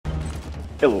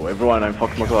Hello everyone, I'm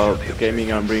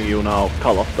FoxmcloudGaming. I'm bringing you now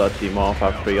Call of Duty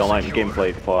MW3 online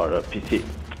gameplay for PC.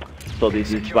 So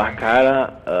this is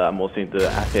Bacara. I'm using the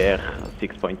ATR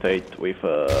 6.8 with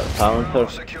silencer.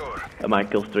 My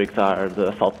kill streaks are the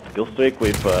assault kill streak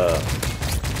with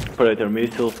Predator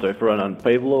missiles, Strafe Run and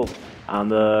Pavelow, and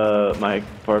my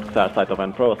perks are Sight of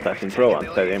Hand Pro, Assassin Pro and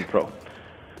Stadium Pro.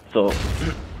 So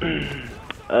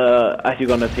as you're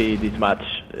gonna see, this match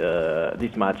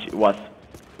was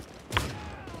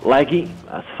laggy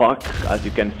as fuck, as you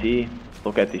can see.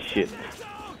 Look at this shit.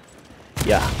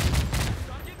 Yeah,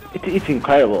 it's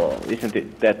incredible, isn't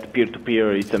it? That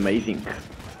peer-to-peer is amazing.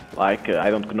 Like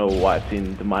I don't know what's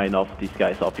in the mind of these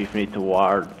guys of Infinite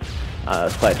Ward,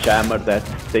 Sledgehammer, that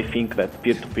they think that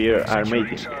peer-to-peer are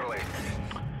amazing.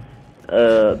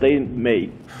 They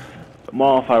made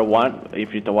MW3 1,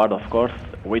 Infinite Ward of course,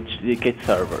 with dedicated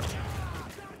servers.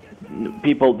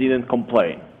 People didn't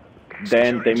complain.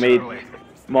 Then they made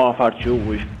MW3 2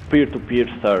 with peer-to-peer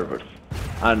servers,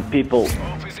 and people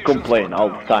complain all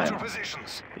the time.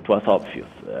 It was obvious.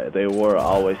 They were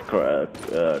always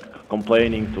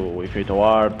complaining to Infinite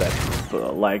Ward that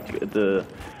like the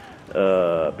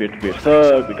peer-to-peer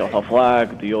suck because of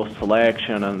lag, the host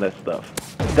selection and that stuff.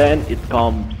 Then it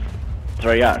comes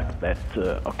Treyarch that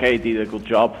okay, did a good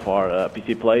job for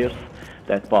PC players,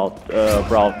 that brought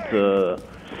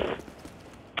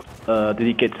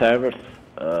dedicated servers,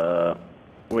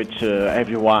 which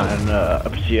everyone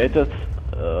appreciated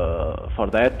for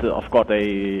that. Of course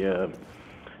they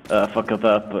fucked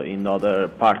up in other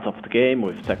parts of the game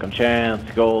with Second Chance,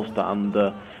 Ghost, and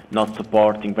not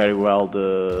supporting very well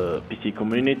the PC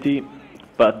community,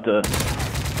 but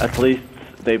at least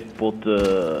they put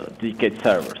dedicated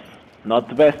servers. Not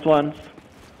the best ones,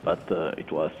 but it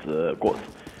was good.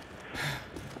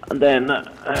 And then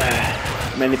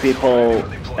many people,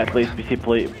 at least PC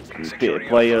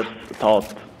players,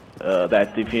 thought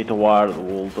that Infinite Ward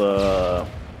would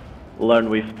learn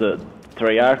with the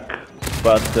Treyarch,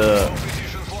 but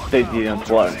they didn't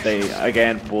learn. They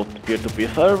again put peer-to-peer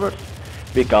servers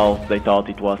because they thought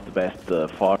it was the best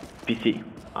for PC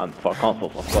and for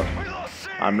consoles, of course.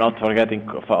 I'm not forgetting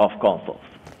of consoles.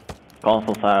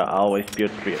 Consoles are always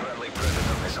peer-to-peer.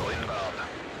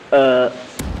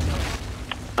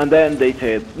 And then they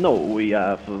said, no, we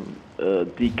have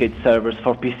dedicated servers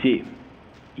for PC.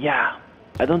 Yeah,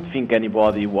 I don't think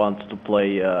anybody wants to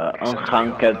play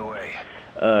unranked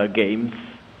games.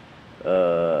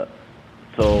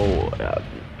 So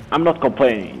I'm not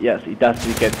complaining. Yes, it has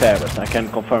dedicated servers. I can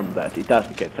confirm that it has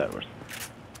dedicated servers.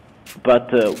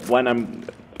 But when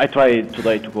I tried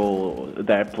today to go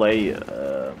there play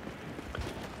to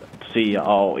see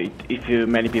how if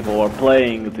many people were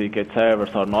playing dedicated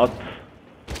servers or not.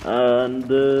 And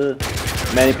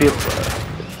many people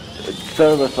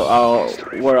servers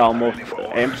were almost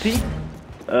empty.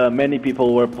 Many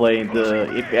people were playing the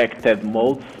infected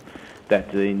modes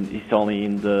that is only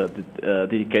in the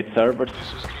dedicated servers.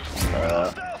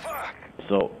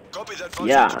 So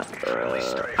yeah,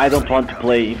 I don't want to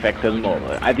play infected mode.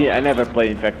 I never play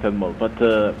infected mode, but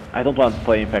I don't want to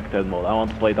play infected mode. I want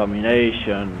to play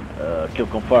domination, kill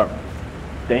confirm.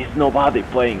 There is nobody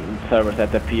playing servers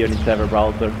that appear in server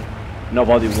browser.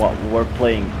 Nobody were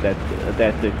playing that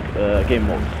game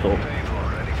mode. So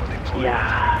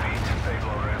yeah,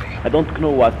 I don't know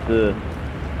what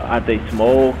are they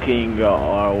smoking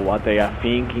or what they are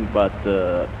thinking, but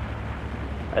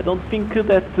I don't think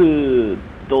that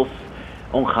those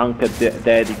unranked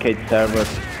dedicated servers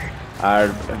are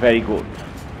very good.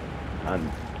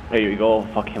 And there you go,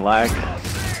 fucking lag.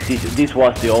 This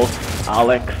was the host,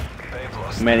 Alex.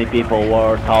 Many people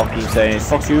were talking, saying,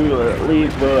 fuck you,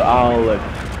 leave Alex,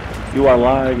 you are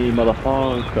laggy,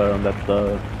 motherfucker, and that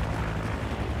stuff.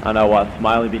 And I was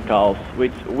smiling because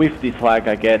with this lag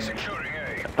I get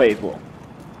Pavelow.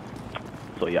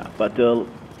 So yeah, but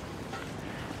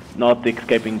not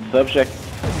escaping the subject.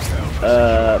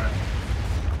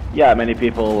 Yeah, many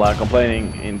people are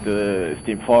complaining in the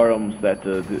Steam forums that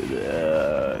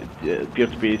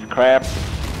peer-to-peer is crap.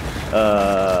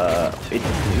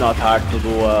 It's not hard to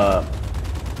do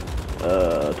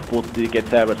to put dedicated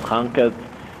servers ranked,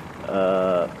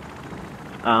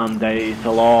 and there is a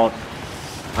lot,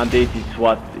 and this is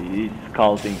what is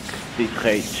causing this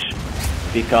rage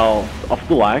because of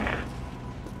the lag,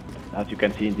 as you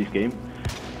can see in this game,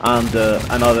 and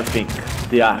another thing,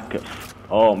 the hackers.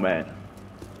 Oh man,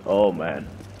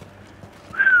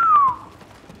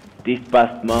 this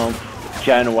past month,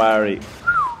 January.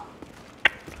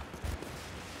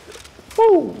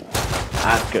 Woo!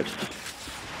 Hackers.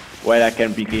 Where I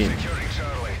can begin.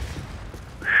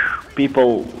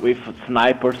 People with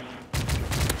snipers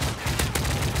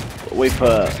with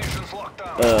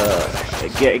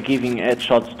giving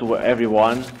headshots to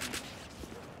everyone.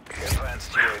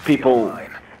 People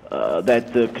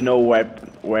that know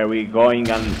where we're going,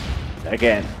 and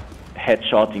again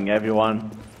headshotting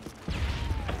everyone.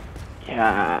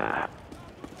 Yeah,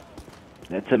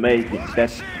 that's amazing.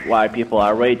 That's why people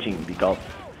are raging, because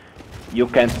you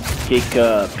can't kick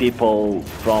people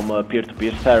from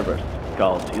peer-to-peer servers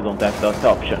because you don't have that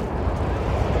option.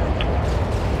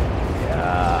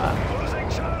 Yeah.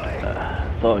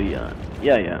 So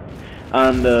yeah.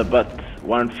 And but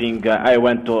one thing, I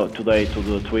went today to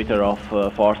the Twitter of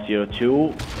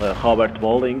Force02, Robert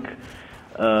Bowling,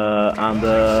 and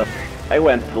I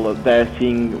went there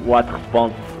seeing what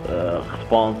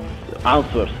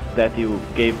answers that you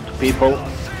gave to people,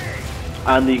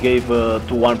 and he gave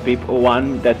to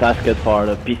one that asked for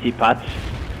a PC patch,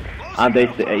 and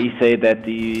he said that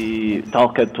he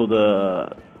talked to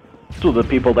the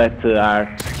people that are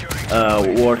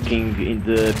working in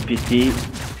the PC.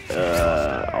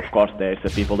 Of course, there's the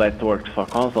people that works for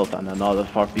consoles and another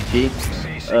for PC.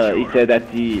 He said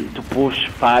that to push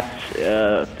patch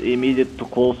immediate to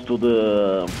close to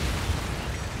the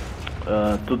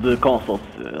consoles,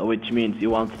 which means he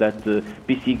wants that the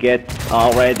PC gets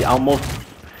already almost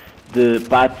the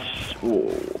patch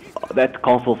that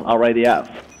consoles already have.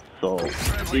 So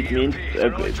it means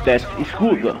that it's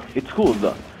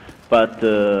good, but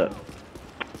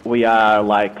we are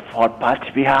like 4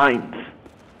 patches behind.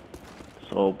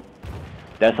 So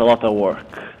there's a lot of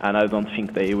work, and I don't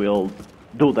think they will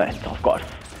do that. Of course,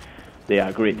 they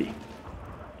are greedy.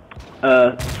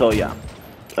 So yeah.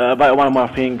 But one more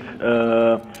thing,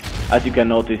 as you can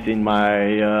notice in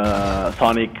my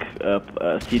Sonic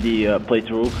CD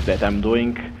playthrough that I'm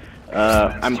doing,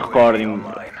 I'm recording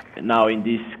now in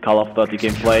this Call of Duty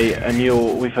gameplay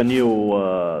with a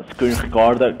new screen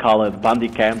recorder called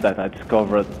Bandicam that I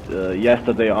discovered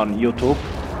yesterday on YouTube.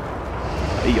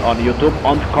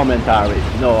 On commentary.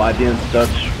 No, I didn't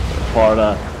search for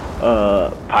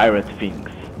pirate things.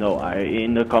 No,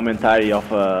 in the commentary of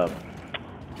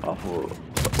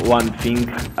one thing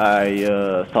I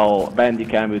saw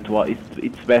Bandicam.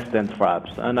 It's best than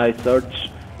Fraps, and I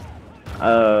searched,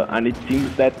 and it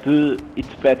seems that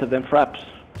it's better than Fraps,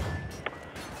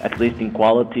 at least in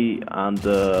quality and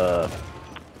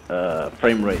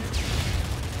frame rate,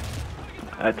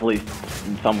 at least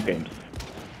in some games.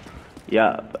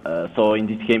 Yeah, so in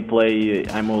this gameplay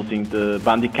I'm using the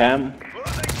Bandicam,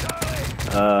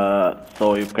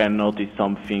 so you can notice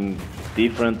something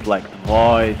different, like the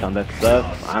voice and that stuff,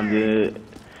 and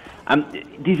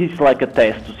this is like a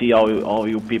test to see how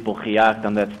you people react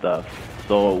and that stuff.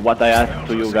 So what I ask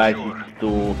to you guys is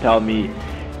to tell me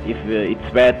if it's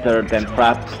better than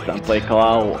Fraps and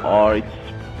Pavelow, or it's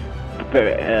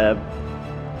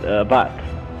bad,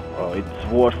 or it's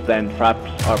worse than Fraps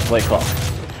or Pavelow.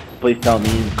 Please tell me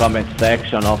in the comment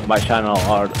section of my channel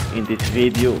or in this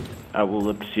video. I will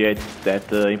appreciate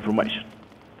that information.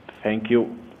 Thank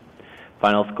you.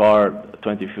 Final score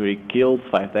 23 kills,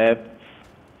 5 deaths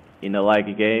in a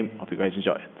laggy game. Hope you guys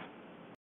enjoy it.